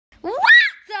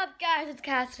guys, it's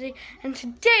Cassidy, and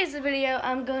today's video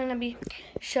I'm going to be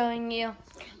showing you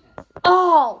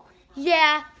all,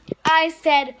 yeah, I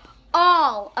said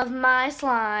all of my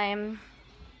slime.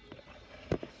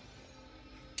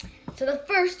 So the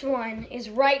first one is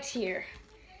right here.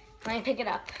 Let me pick it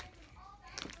up.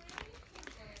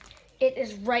 It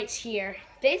is right here.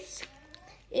 This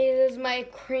is my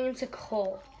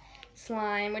creamsicle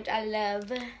slime, which I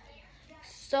love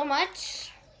so much.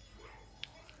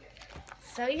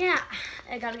 So yeah,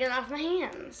 I gotta get it off my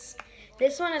hands.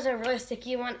 This one is a really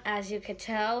sticky one, as you could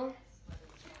tell.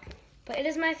 But it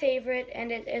is my favorite,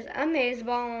 and it is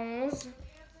Amazeballs.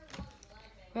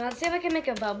 Well, let's see if I can make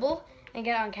a bubble and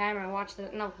get it on camera and watch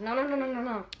this. No.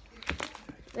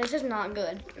 This is not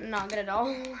good. Not good at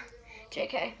all.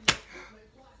 JK.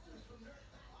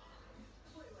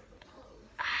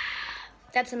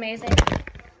 That's amazing.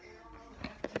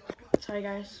 Sorry,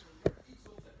 guys.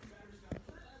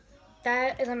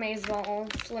 That is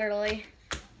Amazeballs, literally.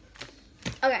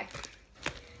 Okay,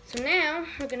 so now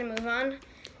we're gonna move on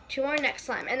to our next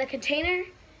slime. And the container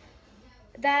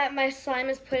that my slime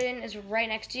is put in is right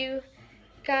next to you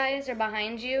guys, or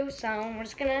behind you. So we're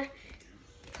just gonna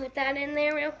put that in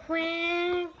there real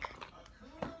quick.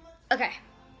 Okay.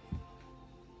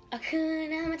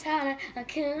 Hakuna Matata,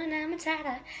 Hakuna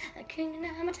Matata,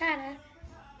 Hakuna Matata.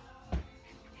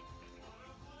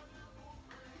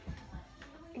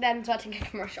 That's watching a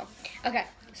commercial. Okay,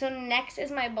 so next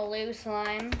is my blue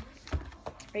slime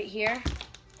right here.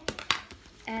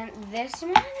 And this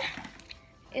one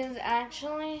is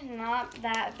actually not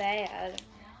that bad.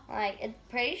 Like, it's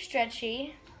pretty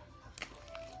stretchy.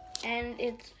 And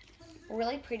it's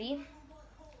really pretty.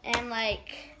 And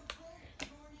like,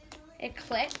 it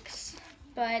clicks.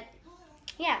 But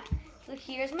yeah, so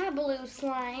here's my blue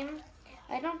slime.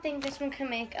 I don't think this one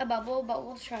can make a bubble, but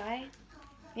we'll try.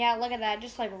 Yeah, look at that,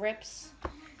 just like rips.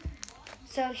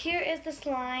 So here is the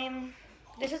slime.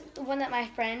 This is the one that my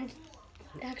friend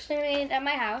actually made at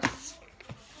my house.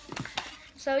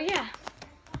 So yeah,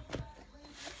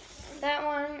 that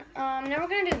one. Now we're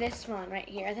gonna do this one right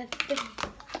here.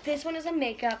 This one is a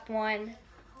makeup one.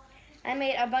 I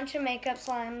made a bunch of makeup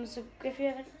slimes. So if you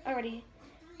haven't already,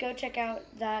 go check out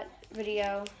that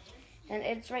video. And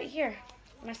it's right here,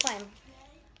 my slime.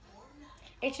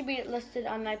 It should be listed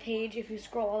on my page if you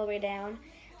scroll all the way down.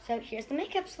 So here's the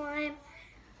makeup slime.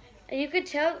 You could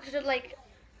tell because there's like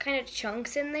kind of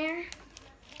chunks in there.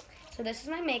 So this is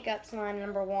my makeup slime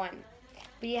number 1.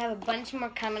 We have a bunch more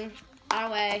coming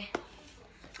our way.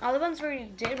 All the ones we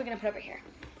already did, we're gonna put over here.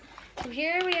 So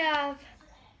here we have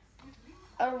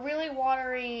a really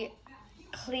watery,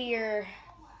 clear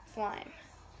slime,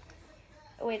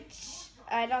 which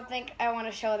I don't think I want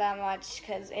to show that much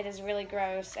because it is really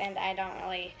gross and I don't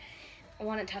really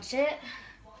want to touch it.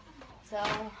 So,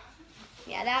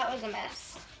 yeah, that was a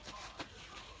mess.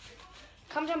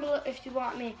 Comment down below if you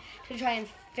want me to try and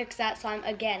fix that slime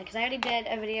again, because I already did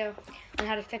a video on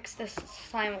how to fix this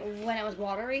slime when it was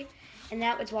watery, and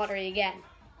now it's watery again.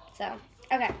 So,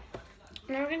 okay.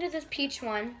 Now we're going to do this peach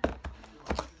one.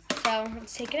 So,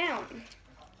 let's take it out.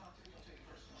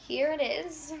 Here it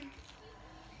is.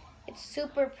 It's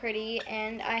super pretty,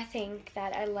 and I think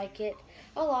that I like it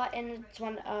a lot, and it's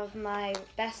one of my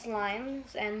best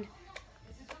slimes, and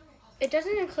it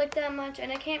doesn't even click that much,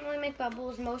 and I can't really make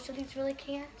bubbles. Most of these really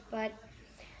can't, but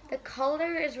the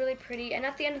color is really pretty. And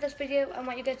at the end of this video, I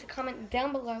want you guys to comment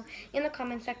down below in the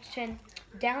comment section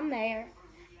down there.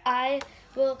 I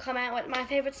will comment what my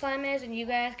favorite slime is, and you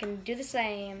guys can do the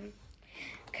same,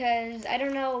 because I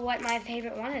don't know what my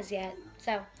favorite one is yet.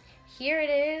 So here it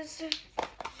is.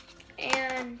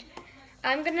 And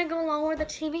I'm gonna go lower the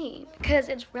TV because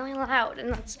it's really loud,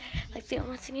 and that's like the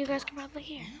only thing you guys can probably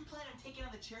hear. You plan on taking on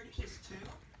the charity case too?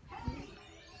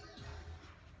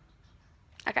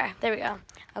 Okay, there we go.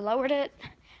 I lowered it,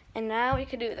 and now we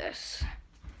can do this.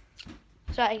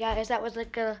 Sorry guys, that was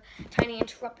like a tiny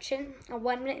interruption, a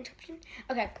 1-minute interruption.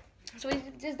 Okay, so we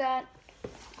did that.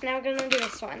 Now we're gonna do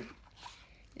this one.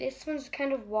 This one's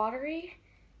kind of watery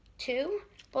too,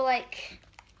 but like,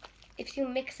 if you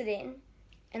mix it in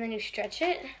and then you stretch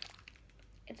it,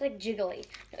 it's like jiggly.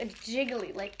 It's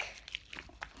jiggly, like,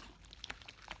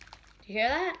 do you hear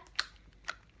that?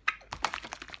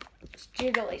 It's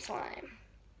jiggly slime.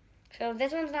 So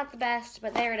this one's not the best,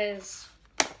 but there it is.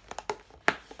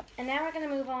 And now we're gonna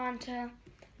move on to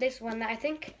this one that I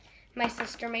think my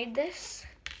sister made this.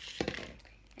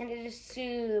 And it is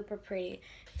super pretty.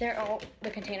 They're all, the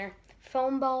container,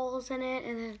 foam balls in it,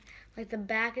 and then like the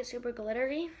back is super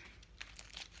glittery.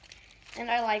 And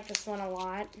I like this one a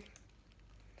lot.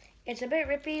 It's a bit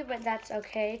rippy, but that's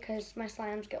okay because my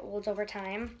slimes get old over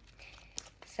time.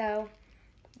 So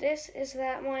this is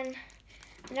that one.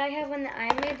 And I have one that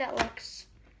I made that looks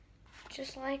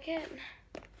just like it.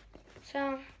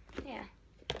 So, yeah.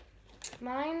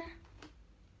 Mine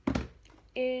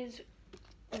is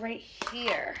right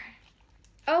here.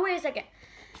 Oh, wait a second.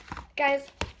 Guys,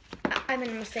 I made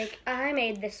a mistake. I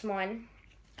made this one.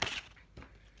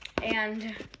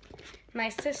 And my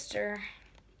sister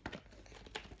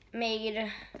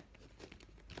made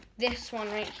this one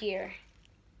right here.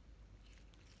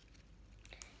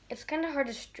 It's kind of hard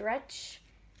to stretch,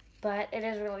 but it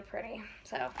is really pretty.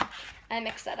 So I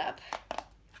mixed that up.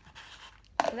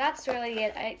 So that's really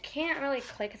it. I can't really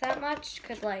click that much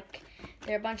because like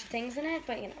there are a bunch of things in it,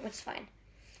 but you know, it's fine.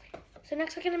 So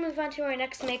next we're gonna move on to our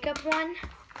next makeup one.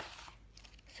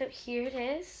 So here it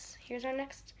is. Here's our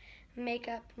next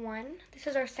makeup one. This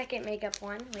is our second makeup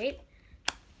one. Wait.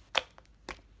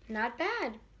 Not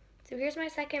bad. So here's my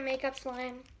second makeup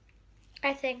slime.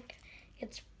 I think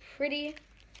it's pretty.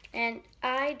 And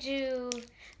I do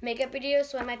makeup videos,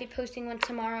 so I might be posting one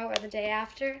tomorrow or the day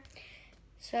after.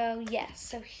 So yes,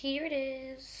 so here it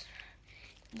is.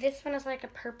 This one is like a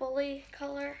purpley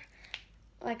color.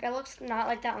 Like it looks not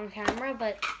like that on camera,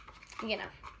 but you know,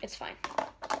 it's fine.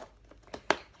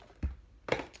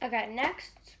 Okay,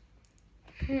 next.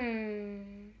 We're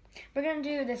gonna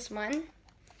do this one.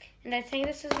 And I think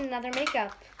this is another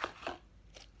makeup.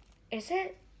 Is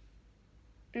it?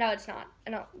 No, it's not.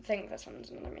 I don't think this one's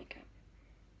another makeup.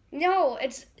 No,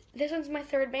 this one's my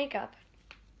third makeup.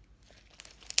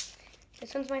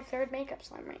 This one's my third makeup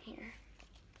slime right here.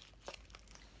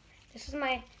 This is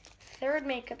my third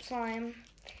makeup slime.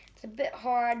 It's a bit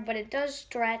hard, but it does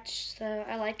stretch, so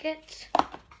I like it.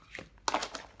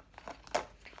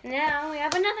 Now we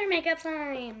have another makeup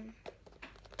slime.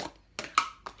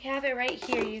 We have it right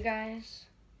here, you guys.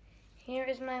 Here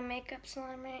is my makeup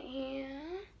slime right here.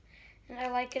 And I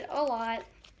like it a lot.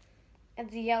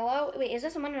 It's yellow. Wait, is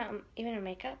this one even a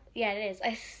makeup? Yeah, it is.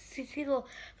 I see little,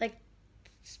 like,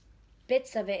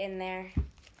 bits of it in there.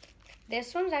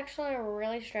 This one's actually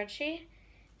really stretchy,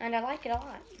 and I like it a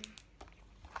lot.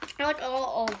 I like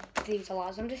all of these a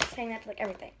lot, so I'm just saying that to, like,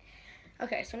 everything.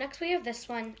 Okay, so next we have this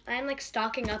one. I'm, like,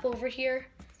 stocking up over here.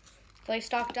 Really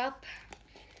stocked up.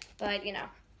 But, you know,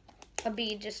 a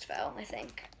bead just fell, I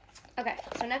think. Okay,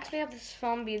 so next we have this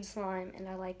foam bead slime, and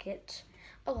I like it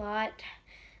a lot.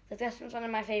 This one's one of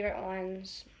my favorite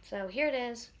ones. So here it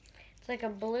is. It's like a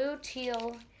blue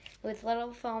teal with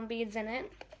little foam beads in it.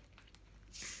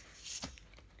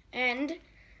 And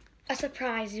a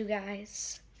surprise, you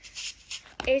guys.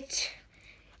 It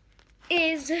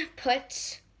is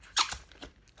put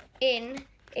in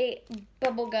a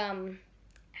bubblegum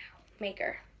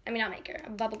maker. I mean, not maker, a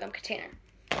bubblegum container.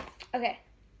 Okay.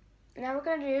 Now we're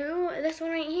gonna do this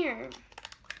one right here.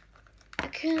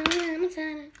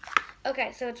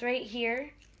 Okay, so it's right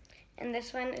here. And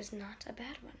this one is not a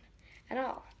bad one at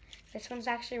all. This one's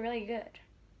actually really good.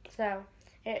 So,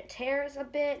 it tears a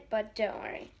bit, but don't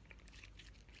worry.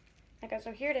 Okay,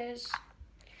 so here it is.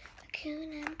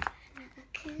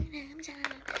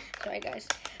 Sorry, guys.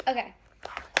 Okay.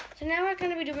 So now we're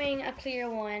gonna be doing a clear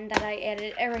one that I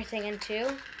added everything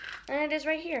into. And it is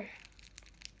right here.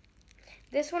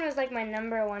 This one is like my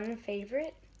 #1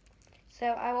 favorite, so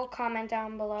I will comment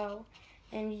down below,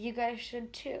 and you guys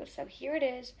should too. So here it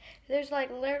is. There's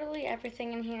like literally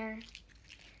everything in here,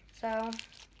 so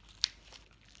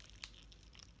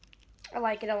I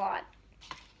like it a lot.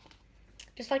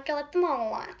 Just like I like them all a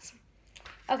lot.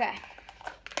 Okay,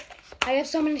 I have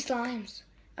so many slimes.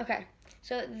 Okay,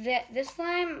 so this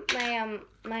slime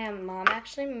my mom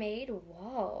actually made.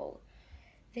 Whoa,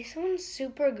 this one's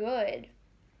super good.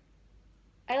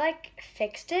 I like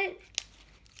fixed it,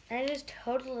 and it is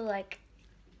totally like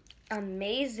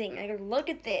amazing. Like look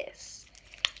at this.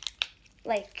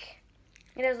 Like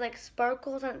it has like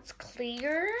sparkles and it's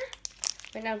clear.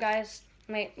 Wait, no, guys.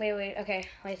 Wait. Okay,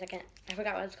 wait a second. I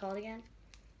forgot what it's called again.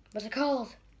 What's it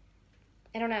called?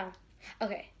 I don't know.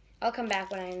 Okay, I'll come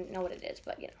back when I know what it is.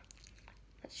 But you know,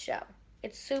 let's show.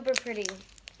 It's super pretty,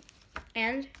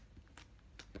 and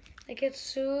like it's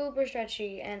super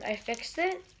stretchy. And I fixed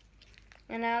it.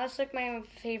 And now that's like my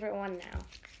favorite one now,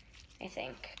 I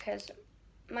think, because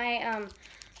my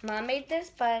mom made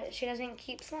this, but she doesn't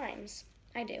keep slimes.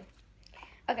 I do.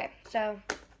 Okay, so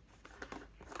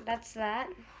that's that.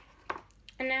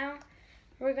 And now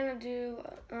we're gonna do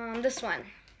this one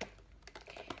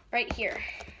right here.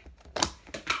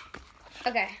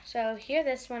 Okay, so here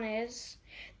this one is.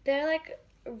 They're like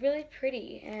really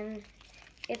pretty, and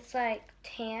it's like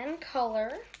tan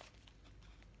color.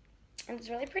 And it's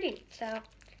really pretty. So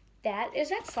that is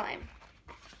that slime.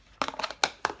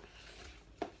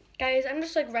 Guys, I'm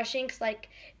just like rushing because like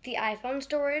the iPhone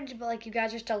storage, but like you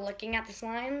guys are still looking at the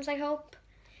slimes, I hope.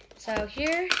 So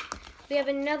here we have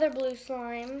another blue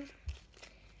slime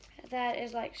that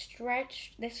is like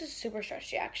stretched. This is super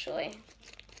stretchy actually.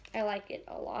 I like it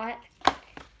a lot.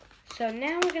 So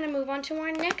now we're gonna move on to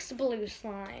our next blue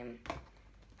slime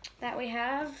that we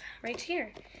have right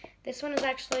here. This one is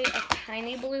actually a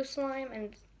tiny blue slime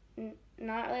and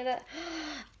not really that.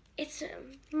 It's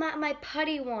my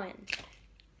putty one.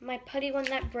 My putty one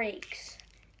that breaks.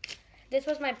 This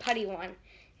was my putty one.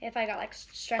 If I got like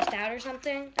stressed out or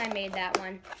something, I made that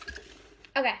one.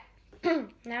 Okay,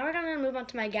 now we're gonna move on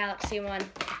to my galaxy one.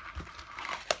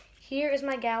 Here is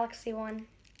my galaxy one.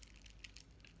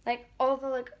 Like all the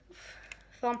like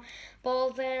foam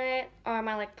balls in it are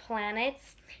my like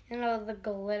planets and all the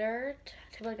glitter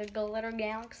to like a glitter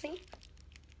galaxy.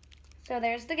 So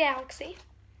there's the galaxy.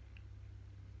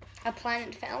 A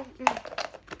planet fell.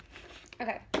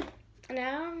 Okay.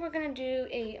 Now we're gonna do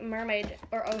a mermaid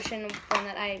or ocean one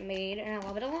that I made and I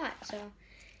love it a lot. So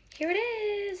here it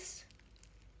is.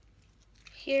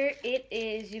 Here it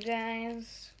is, you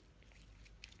guys.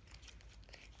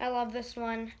 I love this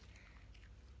one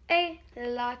a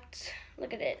lot.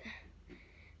 Look at it.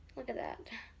 Look at that.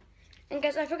 And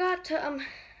guys, I forgot to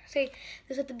say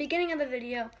this at the beginning of the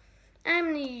video.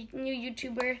 I'm a new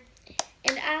YouTuber.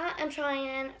 And I am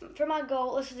trying, for my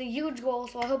goal, this is a huge goal,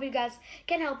 so I hope you guys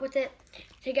can help with it,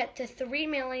 to get to 3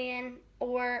 million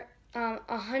or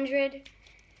 100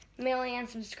 million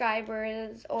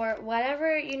subscribers or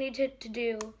whatever you need to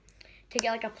do to get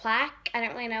like a plaque. I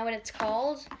don't really know what it's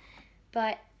called,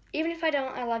 but even if I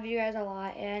don't, I love you guys a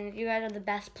lot, and you guys are the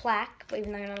best plaque, but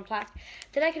even though you're not a plaque,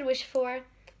 that I could wish for.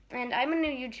 And I'm a new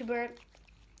YouTuber.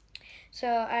 So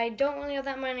I don't really have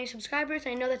that many subscribers.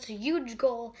 I know that's a huge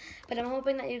goal, but I'm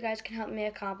hoping that you guys can help me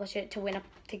accomplish it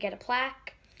to get a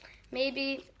plaque,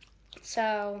 maybe.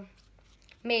 So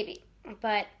maybe,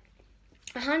 but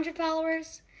 100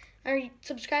 followers or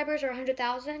subscribers or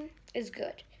 100,000 is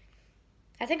good.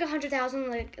 I think 100,000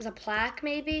 like is a plaque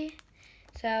maybe.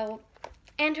 So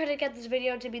and try to get this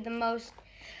video to be the most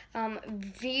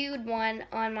viewed one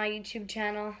on my YouTube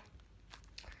channel,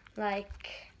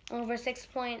 like over 6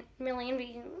 million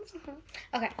views.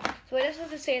 Okay, so I just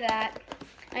have to say that.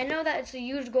 I know that it's a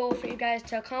huge goal for you guys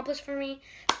to accomplish for me,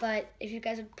 but if you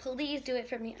guys would please do it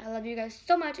for me, I love you guys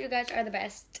so much. You guys are the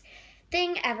best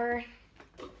thing ever.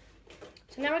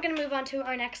 So now we're gonna move on to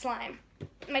our next slime.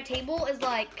 My table is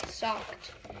like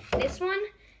socked. This one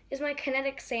is my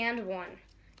kinetic sand one,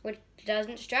 which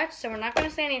doesn't stretch, so we're not gonna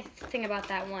say anything about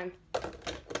that one.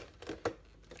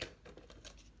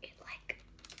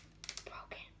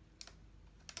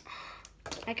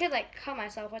 I could like cut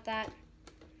myself with that,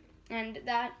 and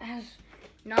that has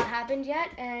not happened yet,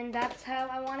 and that's how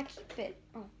I want to keep it.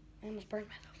 Oh, I almost burned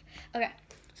myself. Okay,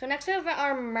 so next we have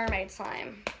our mermaid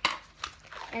slime,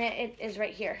 and it is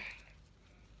right here.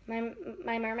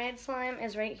 My mermaid slime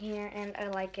is right here, and I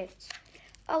like it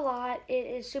a lot. It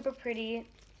is super pretty,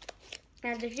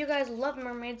 and if you guys love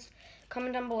mermaids,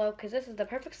 comment down below, because this is the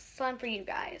perfect slime for you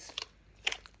guys.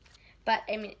 But,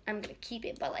 I mean, I'm going to keep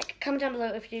it. But, like, comment down below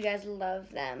if you guys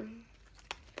love them.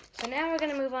 So now we're going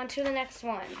to move on to the next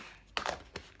one.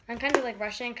 I'm kind of, like,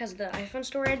 rushing because of the iPhone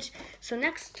storage. So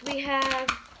next we have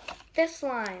this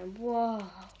slime. Whoa.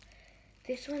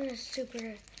 This one is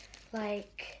super,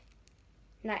 like,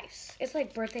 nice. It's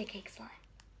like birthday cake slime.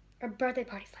 Or birthday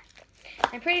party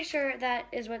slime. I'm pretty sure that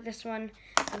is what this one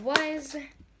was.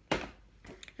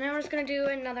 Now we're just going to do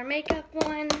another makeup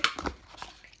one.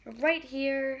 Right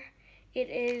here. It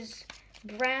is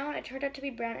brown. It turned out to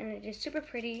be brown, and it is super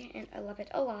pretty, and I love it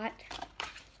a lot.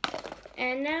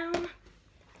 And now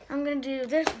I'm going to do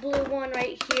this blue one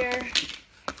right here.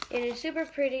 It is super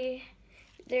pretty.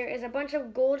 There is a bunch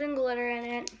of golden glitter in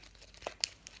it,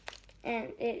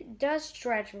 and it does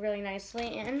stretch really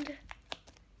nicely, and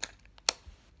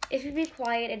if you be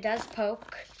quiet, it does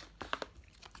poke.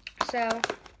 So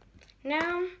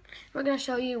now we're going to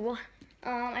show you,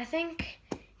 I think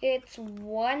it's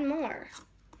one more.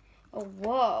 Oh,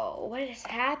 whoa, what has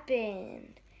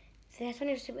happened? This one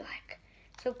used to be like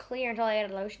so clear until I added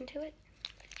lotion to it.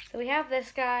 So we have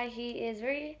this guy. He is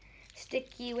very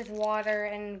sticky with water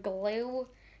and glue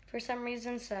for some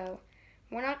reason. So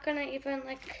we're not gonna even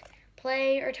like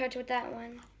play or touch with that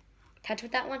one. Touch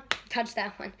with that one? Touch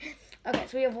that one. Okay,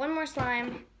 so we have one more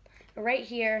slime right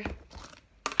here.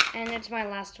 And it's my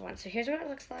last one. So here's what it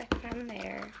looks like from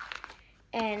there.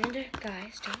 And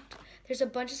guys, there's a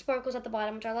bunch of sparkles at the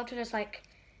bottom, which I love to just like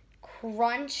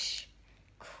crunch.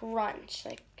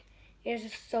 Like, it is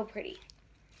just so pretty.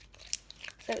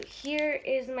 So here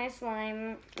is my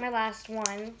slime, my last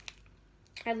one.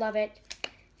 I love it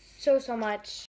so much.